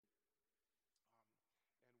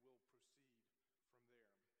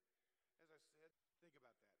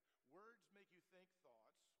Words make you think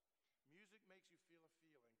thoughts. Music makes you feel a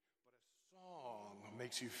feeling, but a song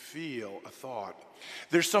makes you feel a thought.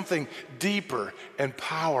 There's something deeper and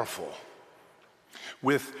powerful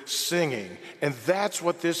with singing, and that's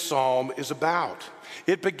what this psalm is about.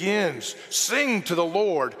 It begins, sing to the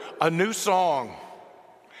Lord a new song,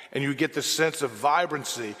 and you get this sense of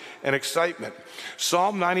vibrancy and excitement.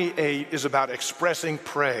 Psalm 98 is about expressing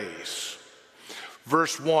praise.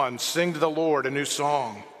 Verse 1, sing to the Lord a new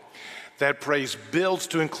song. That praise builds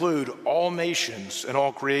to include all nations and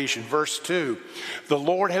all creation. Verse 2, the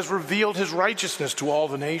Lord has revealed his righteousness to all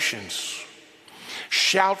the nations.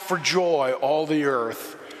 Shout for joy, all the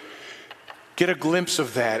earth. Get a glimpse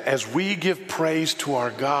of that as we give praise to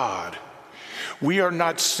our God. We are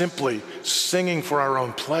not simply singing for our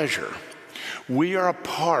own pleasure. We are a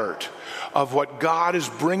part of what God is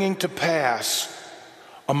bringing to pass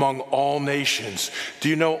among all nations. Do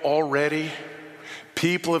you know already?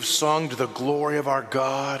 People have sung to the glory of our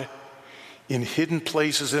God in hidden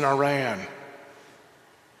places in Iran.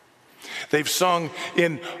 They've sung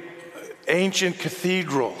in ancient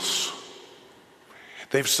cathedrals.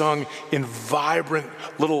 They've sung in vibrant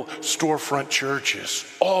little storefront churches.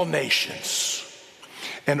 All nations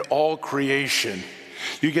and all creation.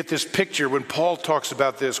 You get this picture when Paul talks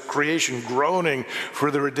about this creation groaning for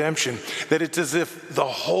the redemption, that it's as if the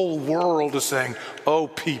whole world is saying, oh,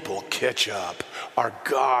 people, catch up. Our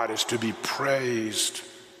God is to be praised.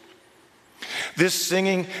 This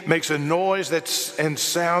singing makes a noise and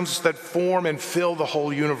sounds that form and fill the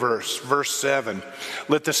whole universe. Verse 7,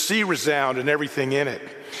 let the sea resound and everything in it.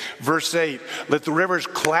 Verse 8, let the rivers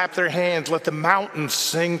clap their hands, let the mountains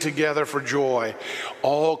sing together for joy.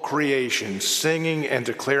 All creation singing and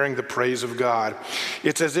declaring the praise of God.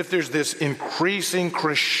 It's as if there's this increasing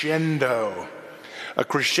crescendo. A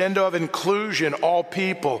crescendo of inclusion, all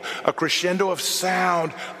people, a crescendo of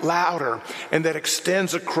sound, louder, and that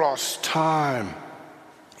extends across time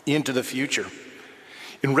into the future.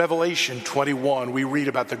 In Revelation 21, we read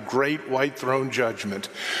about the great white throne judgment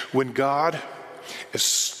when God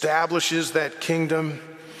establishes that kingdom,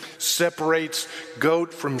 separates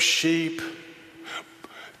goat from sheep,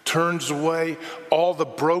 turns away all the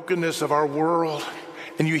brokenness of our world.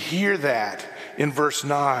 And you hear that in verse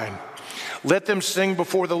 9. Let them sing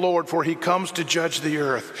before the Lord, for he comes to judge the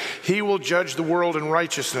earth. He will judge the world in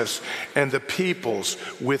righteousness and the peoples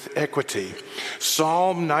with equity.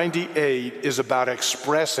 Psalm 98 is about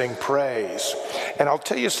expressing praise. And I'll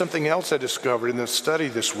tell you something else I discovered in the study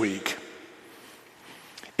this week.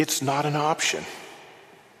 It's not an option.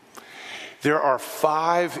 There are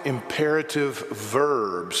 5 imperative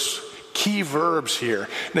verbs, key verbs here.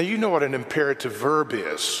 Now, you know what an imperative verb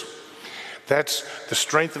is. That's the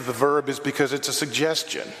strength of the verb is because it's a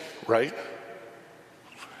suggestion, right?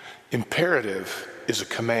 Imperative is a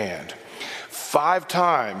command. 5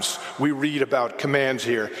 times we read about commands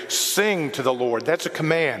here. Sing to the Lord. That's a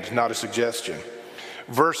command, not a suggestion.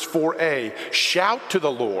 Verse 4a, shout to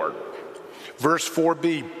the Lord. Verse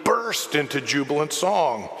 4b, burst into jubilant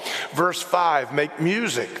song. Verse 5, make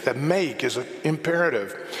music. The make is an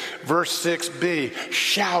imperative. Verse 6b,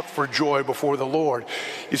 shout for joy before the Lord.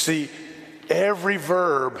 You see, every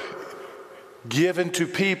verb given to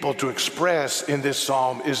people to express in this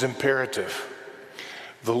psalm is imperative.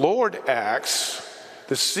 The Lord acts,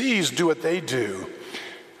 the seas do what they do,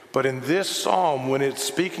 but in this psalm, when it's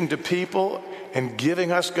speaking to people and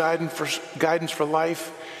giving us guidance for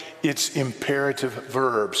life, it's imperative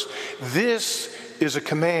verbs. This is a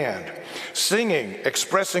command. Singing,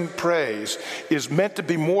 expressing praise, is meant to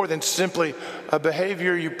be more than simply a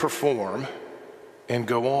behavior you perform and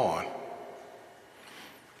go on.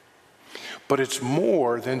 But it's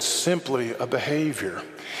more than simply a behavior.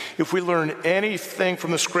 If we learn anything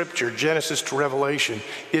from the scripture, Genesis to Revelation,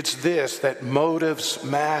 it's this, that motives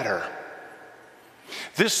matter.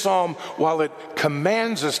 This psalm, while it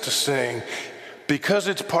commands us to sing, because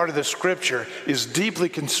it's part of the scripture, is deeply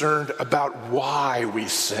concerned about why we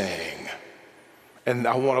sing. And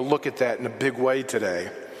I want to look at that in a big way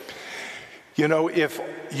today. You know, if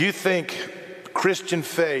you think Christian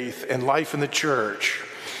faith and life in the church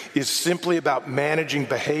is simply about managing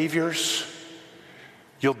behaviors,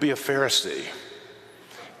 you'll be a Pharisee.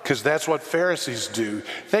 Because that's what Pharisees do.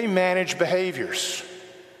 They manage behaviors.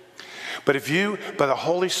 But if you, by the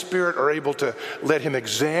Holy Spirit, are able to let him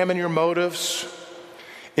examine your motives,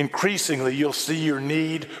 increasingly you'll see your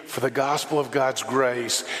need for the gospel of God's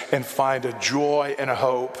grace and find a joy and a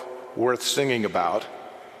hope worth singing about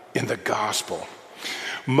in the gospel.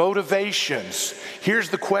 Motivations. Here's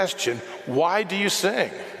the question: why do you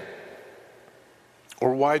sing?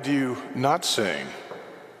 Or why do you not sing?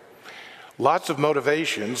 Lots of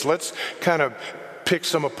motivations. Let's kind of pick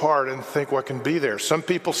some apart and think what can be there. Some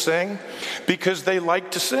people sing because they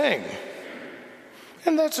like to sing,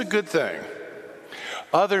 and that's a good thing.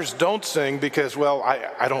 Others don't sing because, well,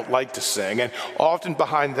 I don't like to sing. And often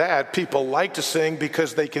behind that, people like to sing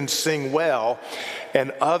because they can sing well,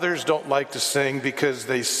 and others don't like to sing because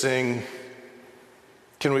they sing,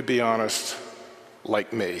 can we be honest,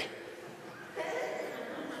 like me.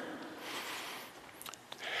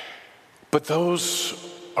 But those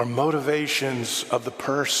are motivations of the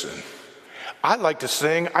person. I like to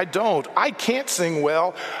sing. I don't. I can't sing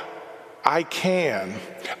well. I can.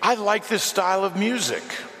 I like this style of music.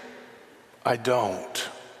 I don't.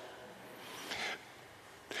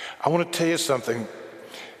 I want to tell you something.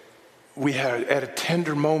 We had at a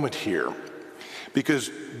tender moment here, because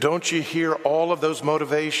don't you hear all of those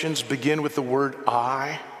motivations begin with the word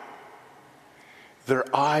I?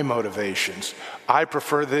 They're I motivations. I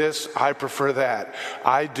prefer this, I prefer that.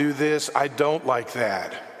 I do this, I don't like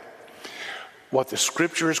that. What the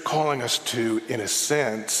scripture is calling us to, in a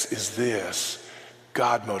sense, is this: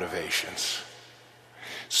 God motivations.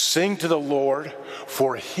 Sing to the Lord,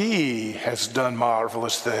 for he has done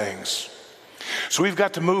marvelous things. So we've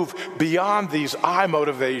got to move beyond these I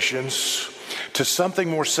motivations to something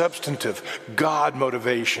more substantive, God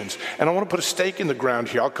motivations. And I want to put a stake in the ground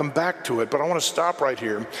here. I'll come back to it, but I want to stop right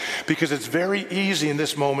here, because it's very easy in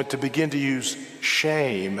this moment to begin to use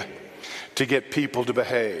shame to get people to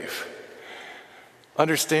behave.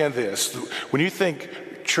 Understand this. When you think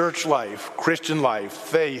church life, Christian life,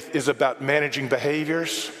 faith is about managing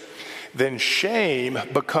behaviors, then shame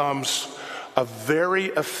becomes a very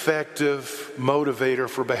effective motivator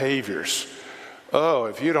for behaviors. Oh,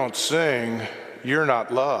 if you don't sing, you're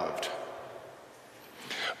not loved.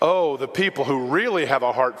 Oh, the people who really have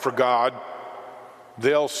a heart for God,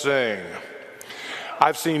 they'll sing.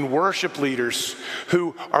 I've seen worship leaders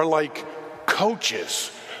who are like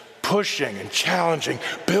coaches, pushing and challenging,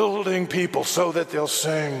 building people so that they'll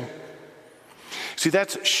sing. See,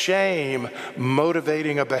 that's shame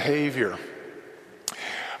motivating a behavior.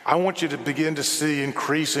 I want you to begin to see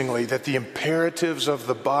increasingly that the imperatives of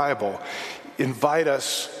the Bible invite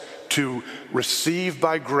us to receive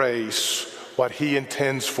by grace what he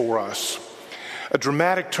intends for us. A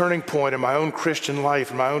dramatic turning point in my own Christian life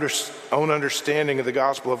and my own understanding of the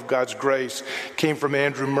gospel of God's grace came from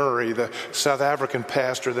Andrew Murray, the South African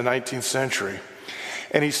pastor of the 19th century.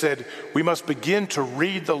 And he said, we must begin to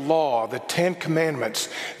read the law, the 10 Commandments,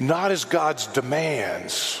 not as God's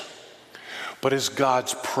demands, but as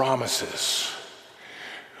God's promises.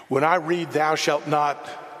 When I read, thou shalt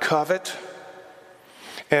not covet,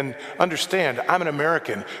 and understand, I'm an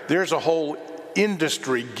American, there's a whole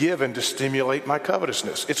industry given to stimulate my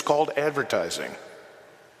covetousness. It's called advertising.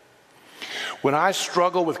 When I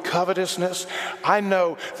struggle with covetousness, I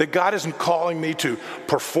know that God isn't calling me to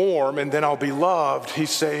perform and then I'll be loved.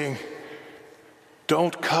 He's saying,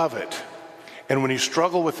 don't covet. And when you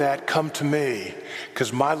struggle with that, come to me,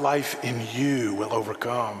 because my life in you will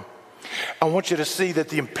overcome. I want you to see that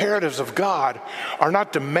the imperatives of God are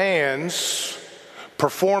not demands,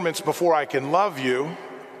 performance before I can love you,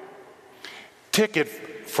 ticket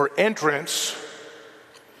for entrance.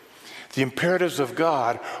 The imperatives of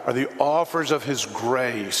God are the offers of his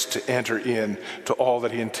grace to enter in to all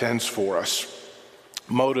that he intends for us.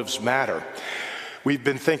 Motives matter. We've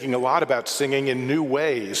been thinking a lot about singing in new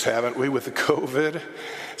ways, haven't we, with the COVID,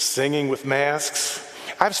 singing with masks.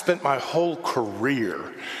 I've spent my whole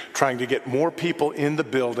career trying to get more people in the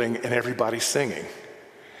building and everybody singing.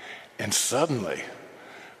 And suddenly,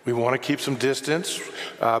 we want to keep some distance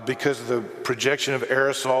because of the projection of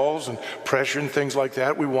aerosols and pressure and things like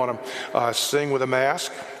that. We want to sing with a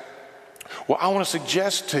mask. Well, I want to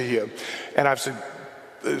suggest to you, and I've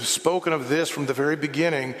spoken of this from the very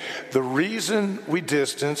beginning, the reason we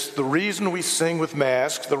distance, the reason we sing with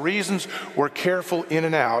masks, the reasons we're careful in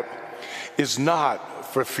and out is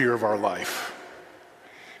not for fear of our life.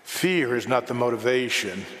 Fear is not the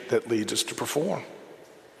motivation that leads us to perform.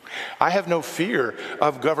 I have no fear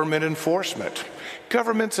of government enforcement.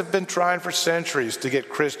 Governments have been trying for centuries to get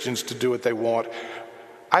Christians to do what they want.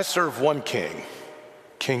 I serve one king,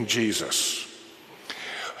 King Jesus.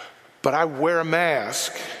 But I wear a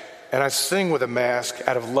mask and I sing with a mask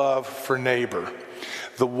out of love for neighbor.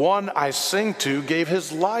 The one I sing to gave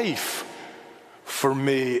his life for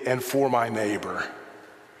me and for my neighbor.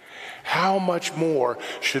 How much more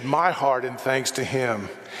should my heart in thanks to him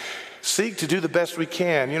Seek to do the best we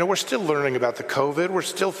can. We're still learning about the COVID. We're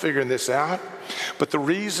still figuring this out. But the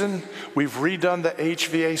reason we've redone the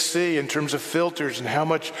HVAC in terms of filters and how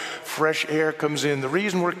much fresh air comes in, the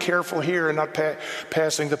reason we're careful here and not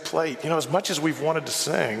passing the plate, as much as we've wanted to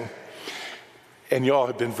sing, and y'all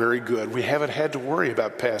have been very good, we haven't had to worry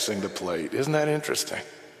about passing the plate. Isn't that interesting?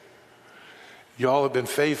 Y'all have been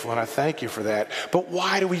faithful, and I thank you for that. But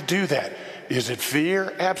why do we do that? Is it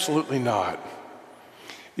fear? Absolutely not.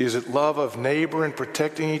 Is it love of neighbor and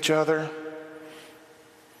protecting each other?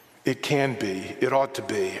 It can be. It ought to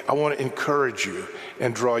be. I want to encourage you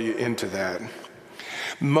and draw you into that.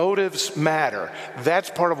 Motives matter. That's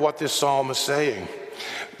part of what this psalm is saying.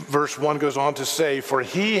 Verse 1 goes on to say, for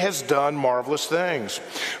he has done marvelous things.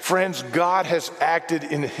 Friends, God has acted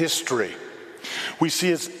in history. We see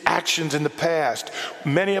his actions in the past.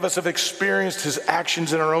 Many of us have experienced his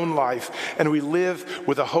actions in our own life, and we live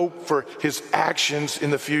with a hope for his actions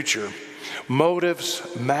in the future. Motives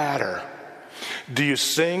matter. Do you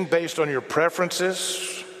sing based on your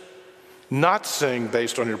preferences? Not sing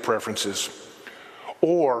based on your preferences?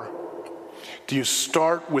 Or do you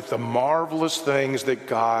start with the marvelous things that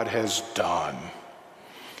God has done?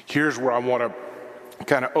 Here's where I want to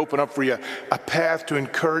kind of open up for you a path to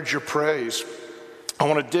encourage your praise. I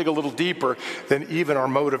want to dig a little deeper than even our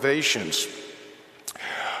motivations.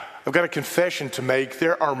 I've got a confession to make.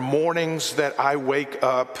 There are mornings that I wake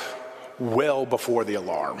up well before the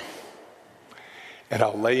alarm. And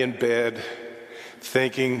I'll lay in bed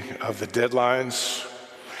thinking of the deadlines,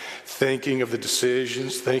 thinking of the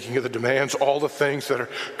decisions, thinking of the demands, all the things that are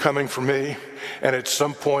coming for me. And at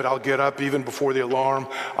some point, I'll get up even before the alarm.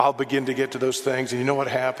 I'll begin to get to those things. And you know what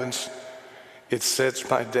happens? It sets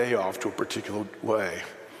my day off to a particular way.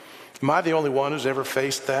 Am I the only one who's ever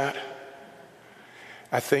faced that?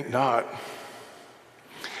 I think not.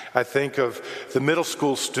 I think of the middle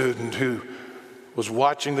school student who was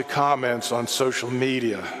watching the comments on social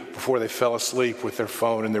media before they fell asleep with their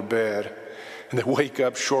phone in their bed. And they wake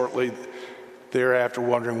up shortly thereafter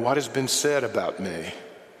wondering, what has been said about me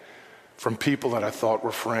from people that I thought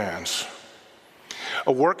were friends?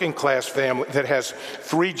 A working class family that has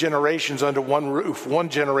 3 generations under one roof. One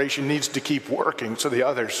generation needs to keep working so the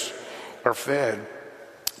others are fed,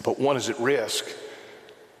 but one is at risk.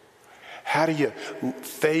 How do you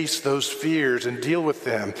face those fears and deal with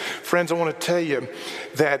them? Friends, I want to tell you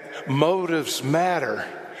that motives matter,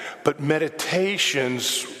 but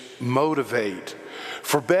meditations motivate.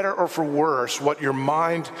 For better or for worse, what your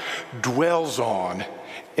mind dwells on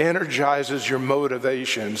energizes your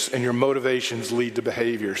motivations, and your motivations lead to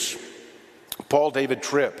behaviors. Paul David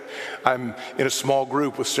Tripp. I'm in a small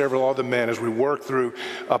group with several other men as we work through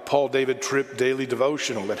a Paul David Tripp daily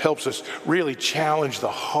devotional that helps us really challenge the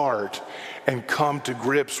heart and come to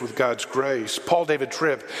grips with God's grace. Paul David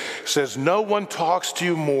Tripp says, no one talks to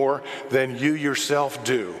you more than you yourself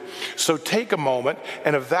do. So take a moment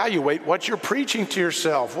and evaluate what you're preaching to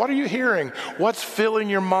yourself. What are you hearing? What's filling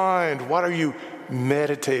your mind? What are you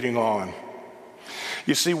meditating on?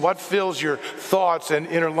 You see, what fills your thoughts and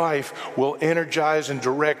inner life will energize and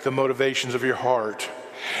direct the motivations of your heart.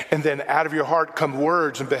 And then out of your heart come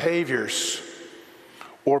words and behaviors,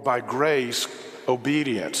 or by grace,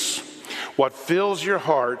 obedience. What fills your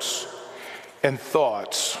hearts and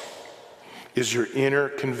thoughts is your inner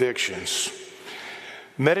convictions.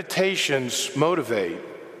 Meditations motivate.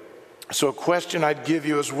 So a question I'd give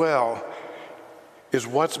you as well is,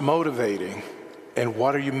 what's motivating? And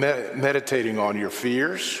what are you meditating on? Your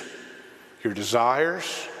fears, your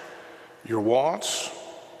desires, your wants,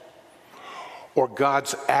 or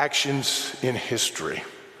God's actions in history,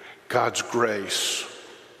 God's grace?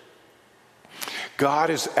 God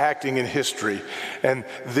is acting in history. And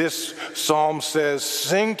this psalm says,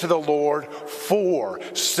 sing to the Lord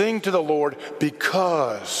sing to the Lord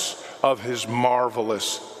because of his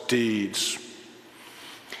marvelous deeds.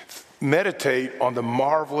 Meditate on the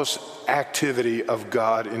marvelous activity of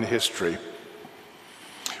God in history.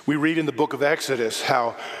 We read in the book of Exodus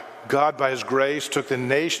how God, by his grace, took the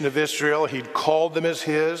nation of Israel. He'd called them as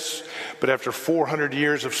his, but after 400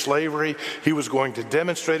 years of slavery, he was going to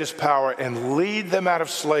demonstrate his power and lead them out of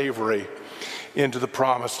slavery into the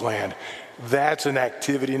promised land. That's an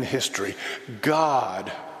activity in history.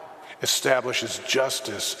 God establishes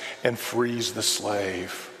justice and frees the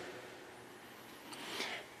slave.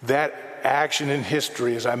 That action in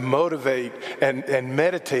history, as I motivate and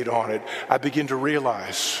meditate on it, I begin to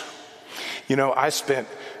realize, I spent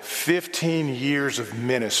 15 years of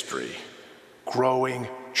ministry growing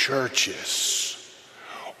churches,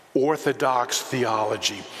 orthodox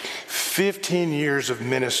theology, 15 years of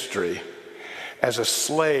ministry as a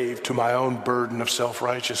slave to my own burden of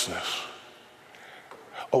self-righteousness.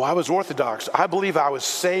 Oh, I was Orthodox. I believe I was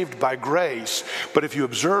saved by grace. But if you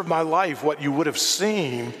observe my life, what you would have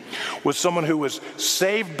seen was someone who was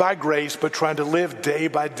saved by grace, but trying to live day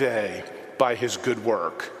by day by his good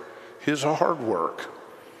work, his hard work,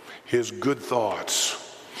 his good thoughts.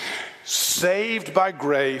 Saved by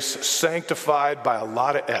grace, sanctified by a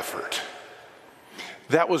lot of effort.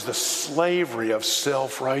 That was the slavery of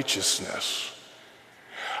self-righteousness.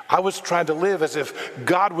 I was trying to live as if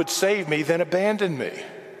God would save me, then abandon me.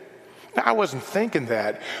 Now, I wasn't thinking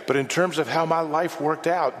that, but in terms of how my life worked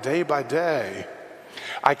out day by day,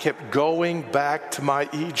 I kept going back to my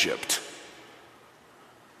Egypt.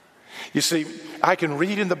 You see, I can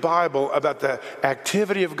read in the Bible about the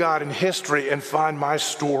activity of God in history and find my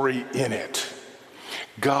story in it.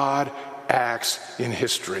 God acts in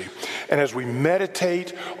history. And as we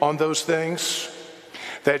meditate on those things,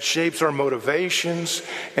 that shapes our motivations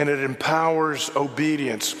and it empowers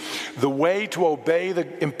obedience. The way to obey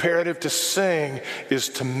the imperative to sing is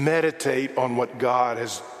to meditate on what God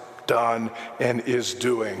has done and is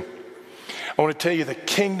doing. I want to tell you the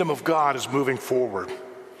kingdom of God is moving forward.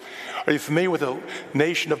 Are you familiar with the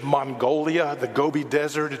nation of Mongolia, the Gobi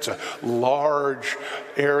Desert? It's a large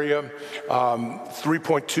area,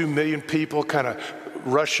 3.2 million people, kind of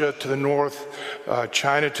Russia to the north,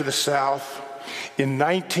 China to the south. In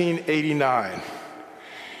 1989,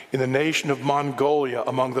 in the nation of Mongolia,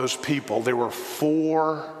 among those people, there were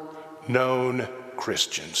 4 known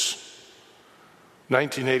Christians.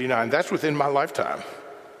 1989, that's within my lifetime.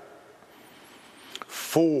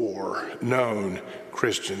 4 known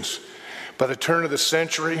Christians. By the turn of the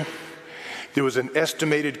century, there was an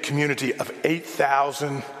estimated community of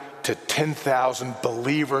 8,000 to 10,000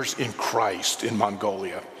 believers in Christ in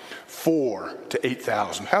Mongolia. 4 to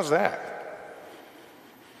 8,000. How's that?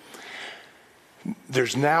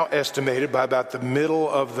 There's now estimated by about the middle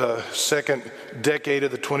of the second decade of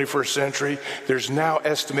the 21st century, there's now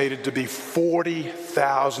estimated to be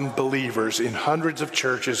 40,000 believers in hundreds of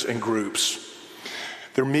churches and groups.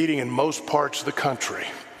 They're meeting in most parts of the country.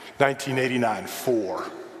 1989, 4.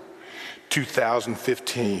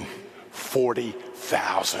 2015,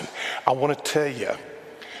 40,000. I want to tell you,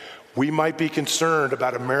 we might be concerned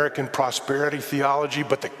about American prosperity theology,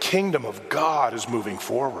 but the kingdom of God is moving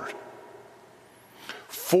forward.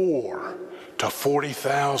 4 to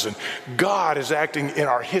 40,000. God is acting in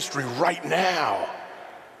our history right now.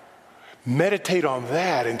 Meditate on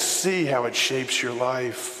that and see how it shapes your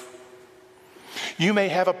life. You may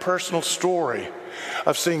have a personal story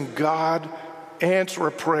of seeing God answer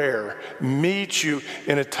a prayer, meet you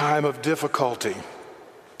in a time of difficulty.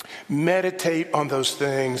 Meditate on those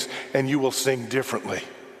things and you will sing differently.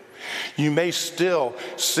 You may still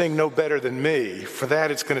sing no better than me. For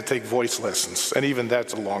that, it's going to take voice lessons, and even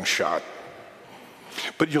that's a long shot.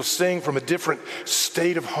 But you'll sing from a different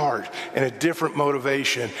state of heart and a different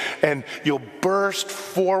motivation, and you'll burst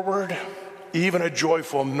forward, even a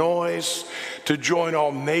joyful noise, to join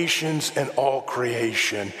all nations and all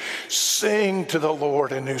creation. Sing to the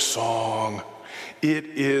Lord a new song. It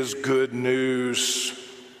is good news.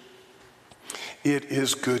 It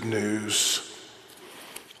is good news.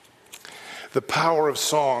 The power of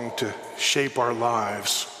song to shape our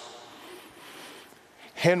lives.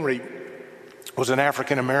 Henry was an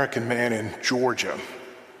African-American man in Georgia.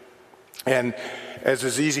 And as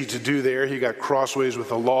is easy to do there, he got crossways with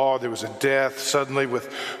the law. There was a death. Suddenly,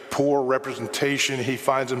 with poor representation, he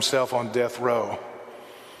finds himself on death row,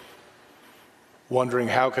 wondering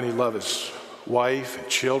how can he love his wife and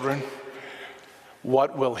children?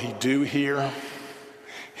 What will he do here?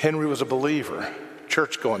 Henry was a believer,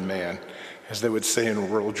 church-going man, as they would say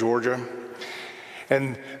in rural Georgia.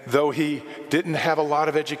 And though he didn't have a lot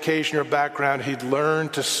of education or background, he'd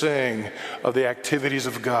learned to sing of the activities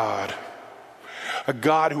of God. A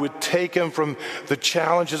God who would take him from the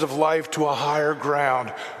challenges of life to a higher ground.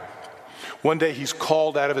 One day he's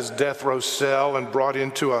called out of his death row cell and brought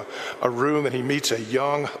into a room, and he meets a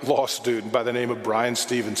young law student by the name of Brian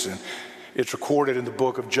Stevenson. It's recorded in the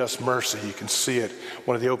book of Just Mercy. You can see it,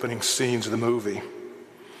 one of the opening scenes of the movie.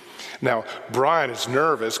 Now, Brian is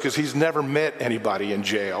nervous because he's never met anybody in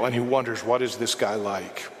jail, and he wonders, what is this guy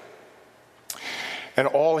like? And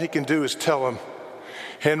all he can do is tell him,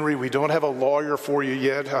 Henry, we don't have a lawyer for you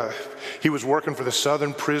yet. He was working for the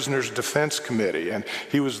Southern Prisoners Defense Committee, and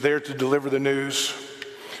he was there to deliver the news.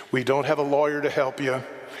 We don't have a lawyer to help you,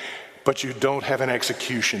 but you don't have an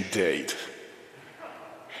execution date.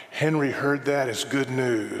 Henry heard that as good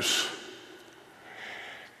news.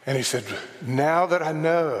 And he said, now that I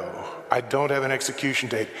know I don't have an execution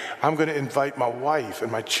date, I'm going to invite my wife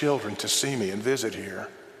and my children to see me and visit here.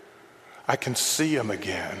 I can see them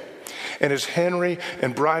again. And as Henry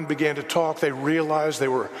and Brian began to talk, they realized they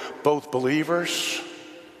were both believers.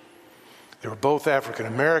 They were both African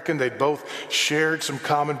American. They both shared some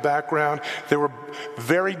common background. They were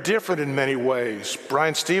very different in many ways.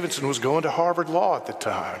 Brian Stevenson was going to Harvard Law at the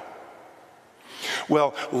time.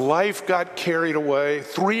 Well, life got carried away.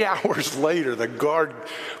 3 hours later, the guard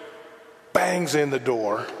bangs in the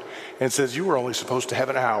door and says, you were only supposed to have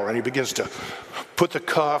an hour. And he begins to put the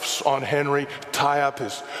cuffs on Henry, tie up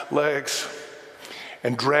his legs,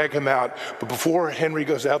 and drag him out. But before Henry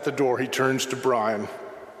goes out the door, he turns to Brian.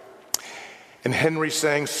 And Henry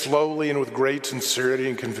sang slowly and with great sincerity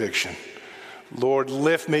and conviction, Lord,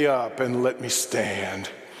 lift me up and let me stand.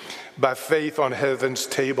 By faith on heaven's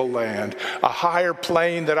table land, a higher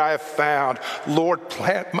plane that I have found. Lord,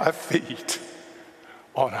 plant my feet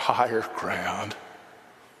on higher ground.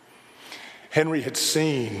 Henry had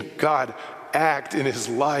seen God act in his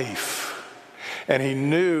life, and he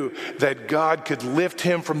knew that God could lift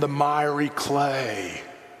him from the miry clay.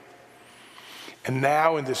 And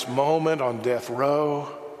now in this moment on death row,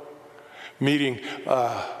 meeting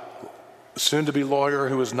a soon-to-be lawyer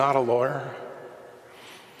who is not a lawyer,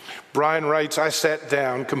 Brian writes, I sat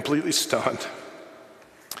down completely stunned.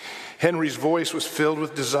 Henry's voice was filled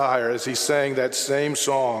with desire as he sang that same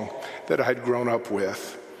song that I had grown up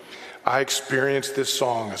with. I experienced this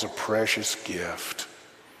song as a precious gift.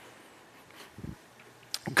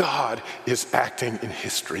 God is acting in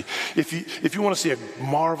history. If you want to see a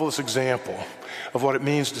marvelous example of what it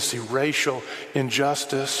means to see racial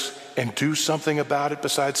injustice and do something about it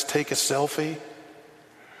besides take a selfie,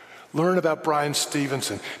 learn about Brian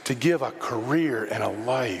Stevenson, to give a career and a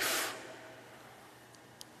life.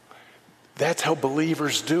 That's how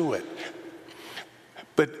believers do it.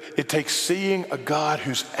 But it takes seeing a God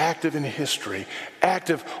who's active in history,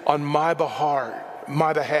 active on my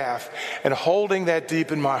behalf, and holding that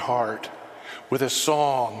deep in my heart with a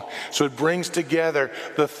song. So it brings together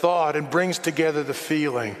the thought and brings together the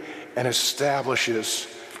feeling and establishes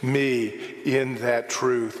me in that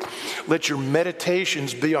truth. Let your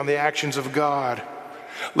meditations be on the actions of God.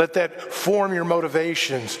 Let that form your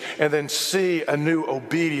motivations, and then see a new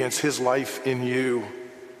obedience, his life in you.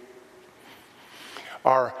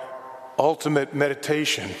 Our ultimate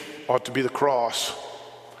meditation ought to be the cross.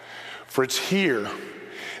 For it's here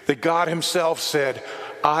that God himself said,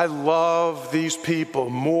 I love these people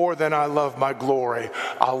more than I love my glory.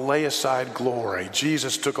 I'll lay aside glory.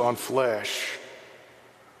 Jesus took on flesh.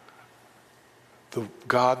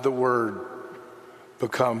 God the Word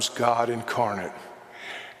becomes God incarnate.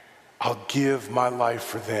 I'll give my life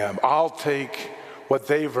for them. I'll take what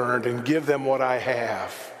they've earned and give them what I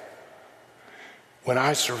have. When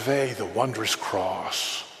I survey the wondrous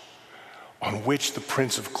cross on which the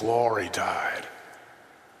Prince of Glory died,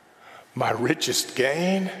 my richest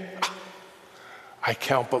gain, I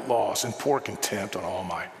count but loss and pour contempt on all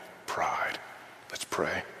my pride. Let's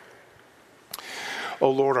pray. Oh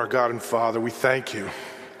Lord, our God and Father, we thank you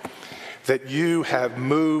that you have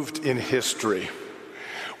moved in history.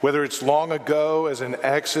 Whether it's long ago as in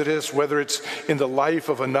Exodus, whether it's in the life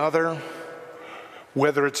of another,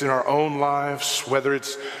 whether it's in our own lives, whether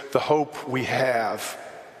it's the hope we have.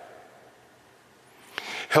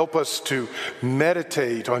 Help us to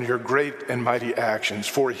meditate on your great and mighty actions,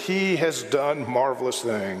 for he has done marvelous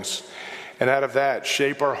things. And out of that,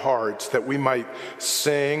 shape our hearts that we might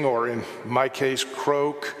sing, or in my case,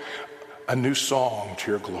 croak, a new song to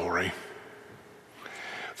your glory.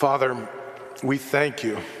 Father, we thank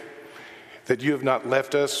you that you have not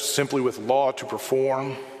left us simply with law to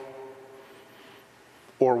perform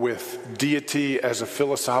or with deity as a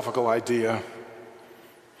philosophical idea,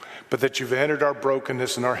 but that you've entered our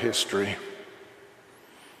brokenness and our history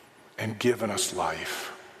and given us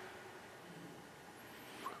life.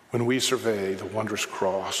 When we survey the wondrous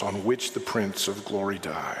cross on which the Prince of Glory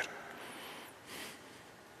died,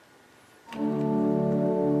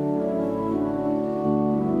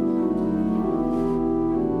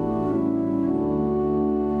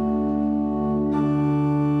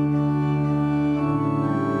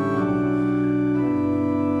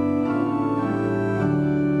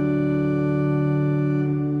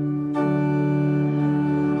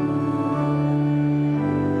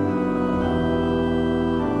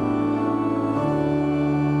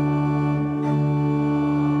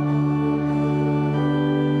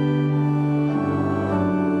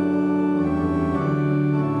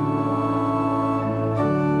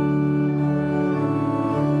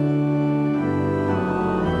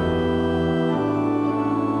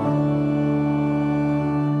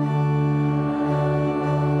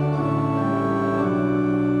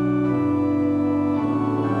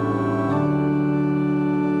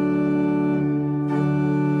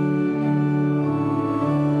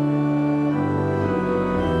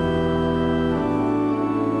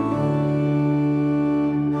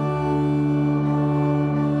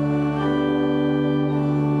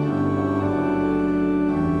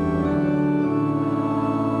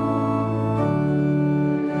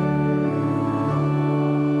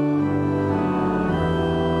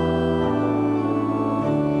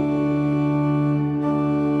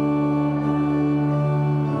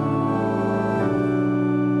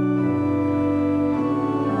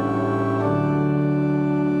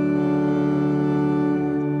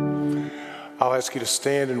 ask you to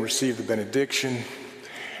stand and receive the benediction,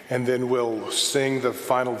 and then we'll sing the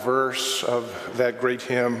final verse of that great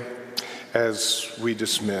hymn as we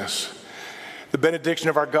dismiss. The benediction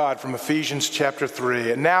of our God from Ephesians chapter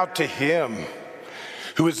 3. And now to him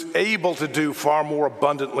who is able to do far more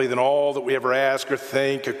abundantly than all that we ever ask or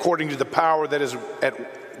think, according to the power that is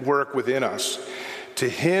at work within us. To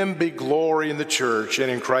him be glory in the church and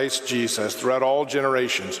in Christ Jesus throughout all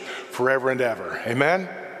generations, forever and ever. Amen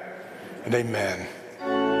and amen.